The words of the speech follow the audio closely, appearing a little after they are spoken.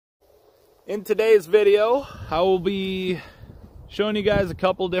In today's video, I will be showing you guys a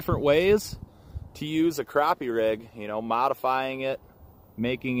couple different ways to use a crappie rig, modifying it,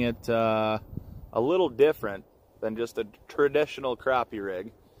 making it a little different than just a traditional crappie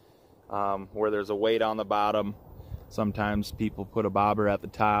rig, where there's a weight on the bottom. Sometimes people put a bobber at the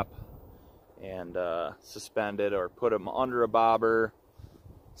top and suspend it, or put them under a bobber,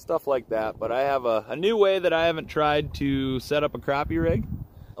 stuff like that. But I have a new way that I haven't tried to set up a crappie rig.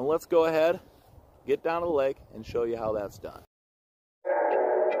 And let's go ahead, get down to the lake, and show you how that's done.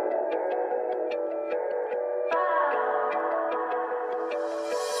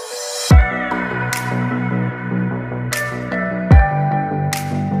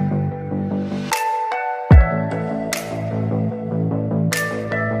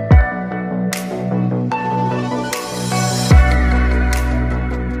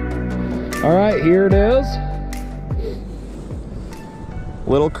 All right, here it is.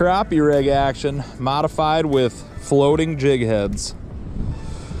 Little crappie rig action, modified with floating jig heads.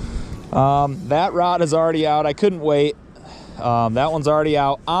 That rod is already out. I couldn't wait. That one's already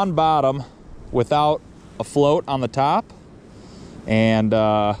out on bottom without a float on the top. And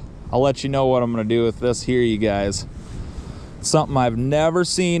I'll let you know what I'm gonna do with this here, you guys. It's something I've never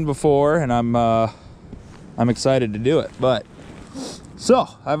seen before, and I'm excited to do it. But so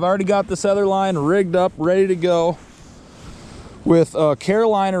I've already got this other line rigged up, ready to go, with a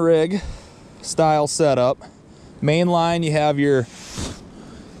Carolina rig style setup. Main line, you have your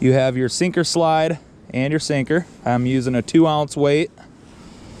sinker slide and your sinker. I'm using a 2-ounce weight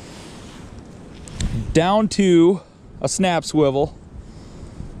down to a snap swivel,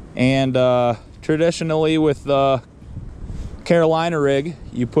 and traditionally with the Carolina rig,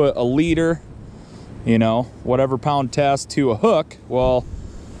 you put a leader, whatever pound test, to a hook. Well,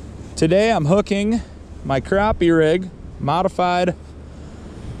 today I'm hooking my crappie rig, modified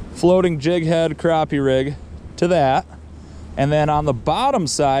floating jig head crappie rig, to that. And then on the bottom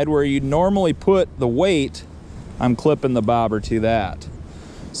side where you normally put the weight, I'm clipping the bobber to that.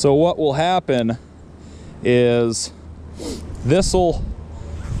 So what will happen is this'll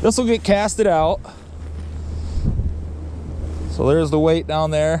get casted out. So there's the weight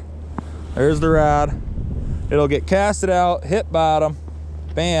down there. There's the rod. It'll get casted out, hit bottom,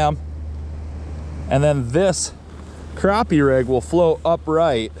 bam. And then this crappie rig will float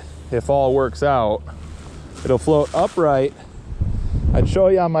upright if all works out. It'll float upright. I'd show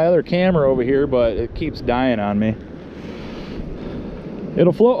you on my other camera over here, but it keeps dying on me.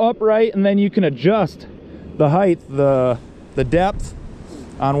 It'll float upright, and then you can adjust the height, the depth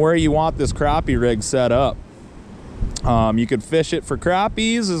on where you want this crappie rig set up. You could fish it for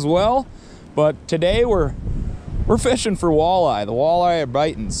crappies as well, but today we're fishing for walleye. The walleye are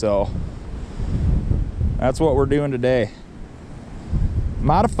biting, so that's what we're doing today.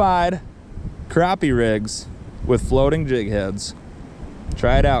 Modified crappie rigs with floating jig heads.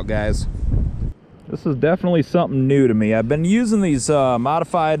 Try it out, guys. This is definitely something new to me. I've been using these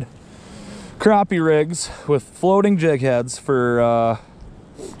modified crappie rigs with floating jig heads for a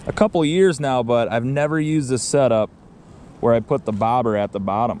couple years now, but I've never used this setup where I put the bobber at the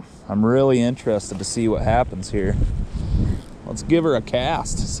bottom. I'm really interested to see what happens here. Let's give her a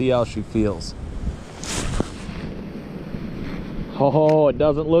cast, see how she feels. Oh, it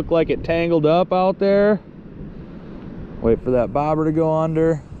doesn't look like it tangled up out there. Wait for that bobber to go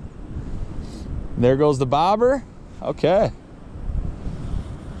under. There goes the bobber. Okay.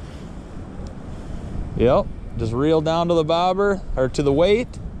 Yep, just reel down to the bobber, or to the weight.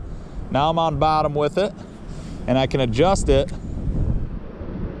 Now I'm on bottom with it, and I can adjust it.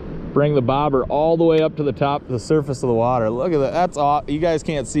 Bring the bobber all the way up to the top of the surface of the water. Look at that. That's awesome. You guys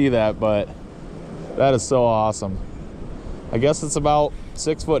can't see that, but that is so awesome. I guess it's about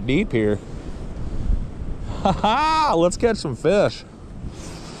 6 foot deep here. Haha, let's catch some fish.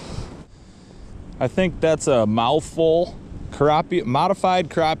 I think that's a mouthful. Modified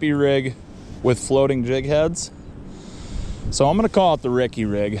crappie rig with floating jig heads. So I'm gonna call it the Ricky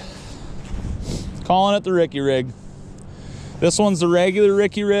rig. Calling it the Ricky rig. This one's the regular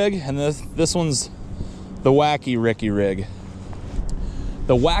Ricky rig, and this one's the wacky Ricky rig.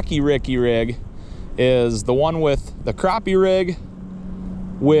 The wacky Ricky rig is the one with the crappie rig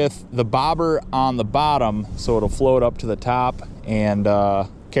with the bobber on the bottom, so it'll float up to the top, and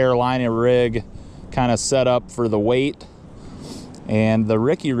Carolina rig kind of set up for the weight. And the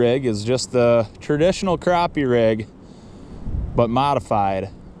Ricky rig is just the traditional crappie rig, but modified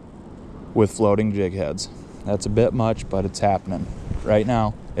with floating jig heads. That's a bit much, but it's happening. Right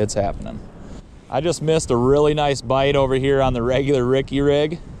now, it's happening. I just missed a really nice bite over here on the regular Ricky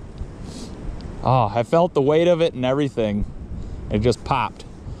rig. Oh, I felt the weight of it and everything. It just popped.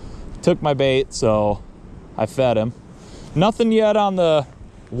 took my bait, so I fed him. Nothing yet on the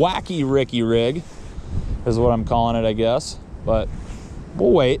Wacky Ricky rig, is what I'm calling it, I guess. But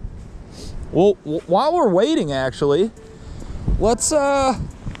we'll wait. Well, while we're waiting, actually, let's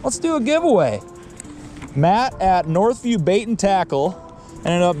do a giveaway. Matt at Northview Bait and Tackle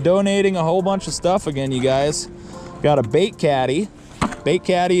ended up donating a whole bunch of stuff again, you guys. Got a bait caddy. Bait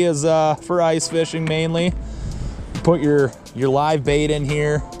caddy is for ice fishing mainly. Put your live bait in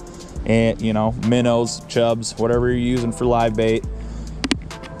here, and you know, minnows, chubs, whatever you're using for live bait.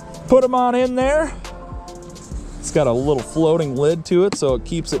 Put them on in there. It's got a little floating lid to it so it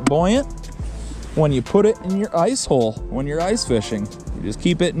keeps it buoyant when you put it in your ice hole when you're ice fishing. You just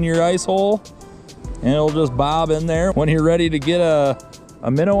keep it in your ice hole and it'll just bob in there. When you're ready to get a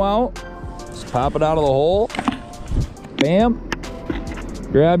minnow out, just pop it out of the hole, bam,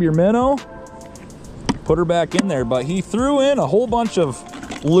 grab your minnow, put her back in there. But he threw in a whole bunch of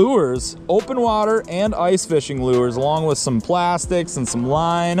lures, open water and ice fishing lures, along with some plastics and some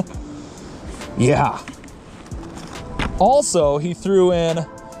line. Yeah. Also, he threw in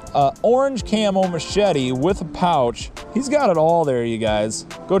an orange camo machete with a pouch. He's got it all there, you guys.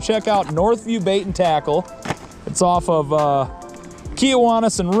 Go check out Northview Bait and Tackle. It's off of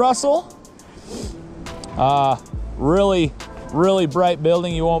Kiwanis and Russell. Really bright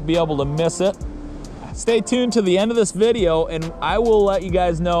building. You won't be able to miss it. Stay tuned to the end of this video and I will let you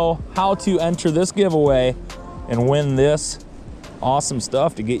guys know how to enter this giveaway and win this awesome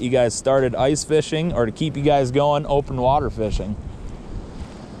stuff to get you guys started ice fishing or to keep you guys going open water fishing.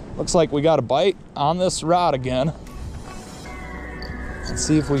 Looks like we got a bite on this rod again. Let's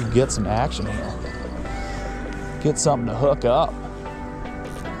see if we can get some action here. Get something to hook up.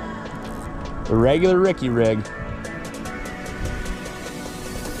 The regular Ricky rig.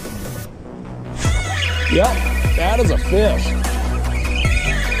 Yep, that is a fish.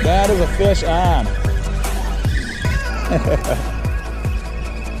 That is a fish on.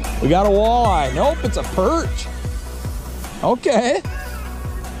 We got a walleye. Nope, it's a perch. Okay.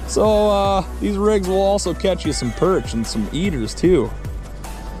 So these rigs will also catch you some perch and some eaters too.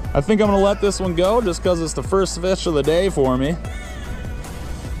 I think I'm gonna let this one go just because it's the first fish of the day for me.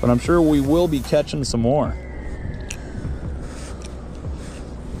 But I'm sure we will be catching some more.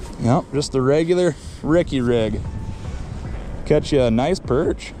 Yep, just the regular Ricky rig. Catch you a nice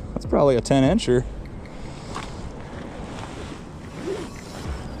perch. That's probably a 10-incher.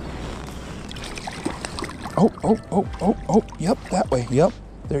 Oh, yep, that way, yep.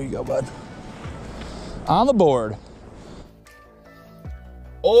 There you go, bud. On the board.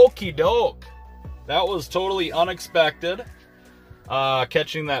 Okie doke. That was totally unexpected,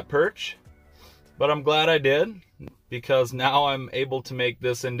 catching that perch. But I'm glad I did, because now I'm able to make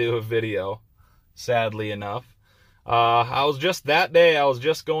this into a video, sadly enough. I was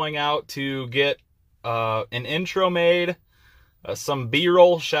just going out to get an intro made, some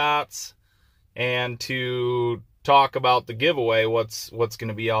B-roll shots, and to talk about the giveaway, what's going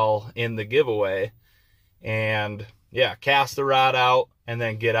to be all in the giveaway. And yeah, cast the rod out and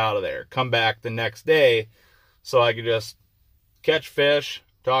then get out of there. Come back the next day so I could just catch fish,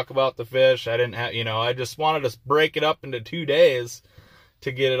 talk about the fish. I didn't have, I just wanted to break it up into 2 days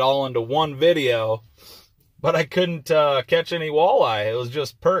to get it all into one video. But I couldn't catch any walleye. It was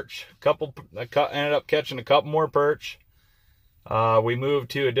just perch. I ended up catching a couple more perch. We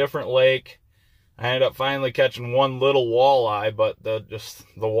moved to a different lake. I ended up finally catching one little walleye, but the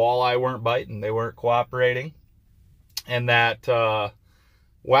walleye weren't biting. They weren't cooperating. And that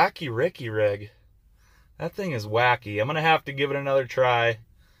Wacky Ricky rig, that thing is wacky. I'm going to have to give it another try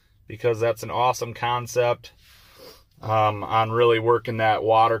because that's an awesome concept on really working that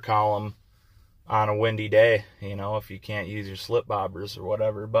water column on a windy day, if you can't use your slip bobbers or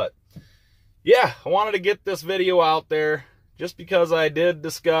whatever. But yeah, I wanted to get this video out there just because I did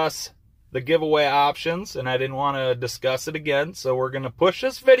discuss the giveaway options and I didn't want to discuss it again. So we're going to push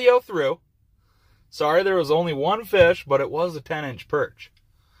this video through. Sorry, there was only one fish, but it was a 10-inch perch.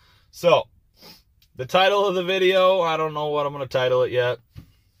 So the title of the video, I don't know what I'm going to title it yet,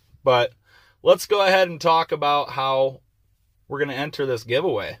 but let's go ahead and talk about how we're going to enter this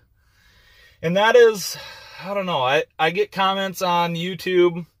giveaway. And that is, I don't know, I get comments on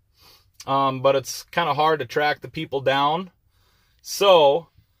YouTube, but it's kind of hard to track the people down. So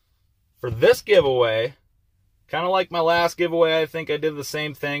for this giveaway, kind of like my last giveaway, I think I did the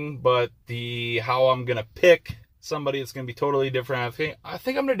same thing, but how I'm going to pick somebody that's going to be totally different, I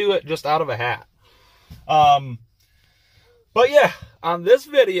think I'm going to do it just out of a hat. But yeah, on this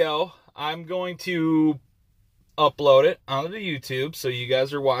video, I'm going to upload it onto YouTube, so you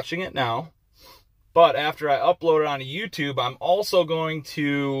guys are watching it now. But after I upload it onto YouTube, I'm also going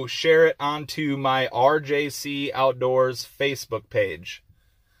to share it onto my RJC Outdoors Facebook page.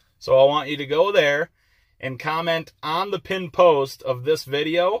 So I want you to go there and comment on the pinned post of this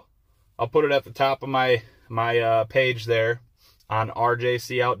video. I'll put it at the top of my page there on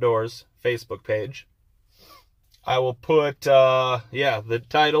RJC Outdoors Facebook page. I will put, the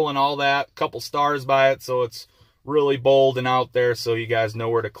title and all that, a couple stars by it so it's really bold and out there so you guys know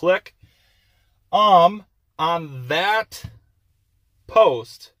where to click. On that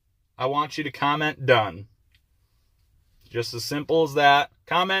post, I want you to comment done. Just as simple as that.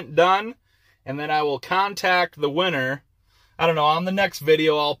 Comment done, and then I will contact the winner. I don't know, on the next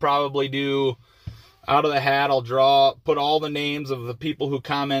video I'll probably do out of the hat. I'll put all the names of the people who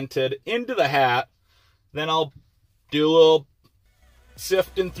commented into the hat. Then I'll do a little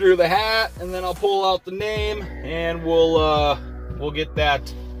sifting through the hat, and then I'll pull out the name, and we'll get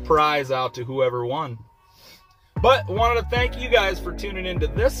that prize out to whoever won. But I wanted to thank you guys for tuning into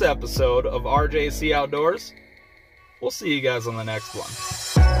this episode of RJC Outdoors. We'll see you guys on the next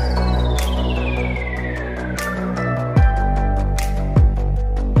one.